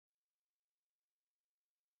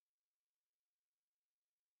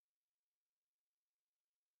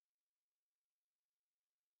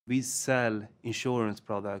We sell insurance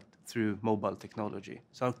product through mobile technology.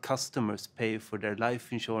 So our customers pay for their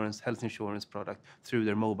life insurance, health insurance product through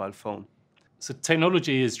their mobile phone. So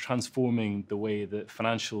technology is transforming the way that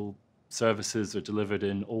financial services are delivered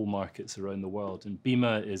in all markets around the world. And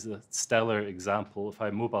BIMA is a stellar example of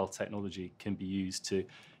how mobile technology can be used to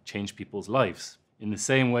change people's lives. In the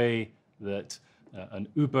same way that an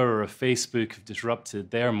Uber or a Facebook have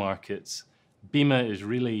disrupted their markets, BIMA is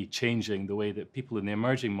really changing the way that people in the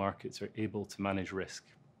emerging markets are able to manage risk.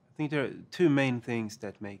 I think there are two main things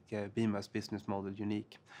that make BIMA's business model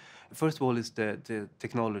unique. First of all is the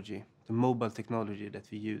technology, the mobile technology that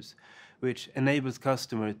we use, which enables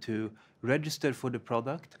customer to register for the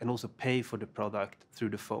product and also pay for the product through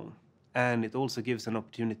the phone. And it also gives an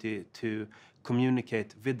opportunity to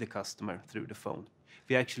communicate with the customer through the phone.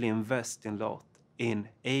 We actually invest a lot in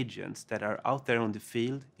agents that are out there on the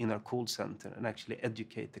field in our call center and actually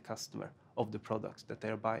educate the customer of the products that they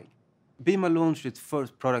are buying. BIMA launched its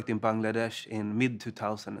first product in Bangladesh in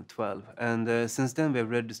mid-2012, and since then we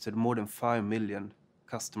have registered more than 5 million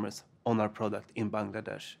customers on our product in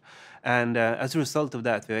Bangladesh. And as a result of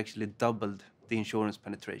that, we actually doubled the insurance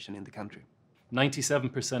penetration in the country.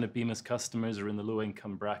 97% of BIMA's customers are in the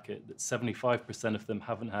low-income bracket, that 75% of them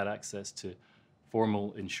haven't had access to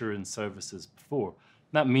formal insurance services before.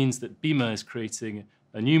 That means that BIMA is creating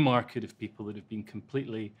a new market of people that have been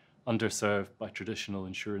completely underserved by traditional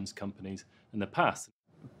insurance companies in the past.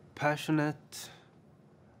 Passionate,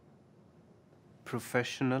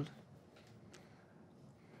 professional,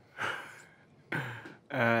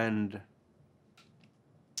 and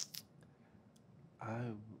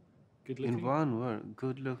Good looking? in one word,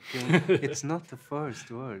 good looking. It's not the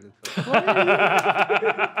first word.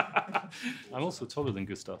 I'm also taller than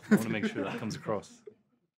Gustaf. I want to make sure that comes across.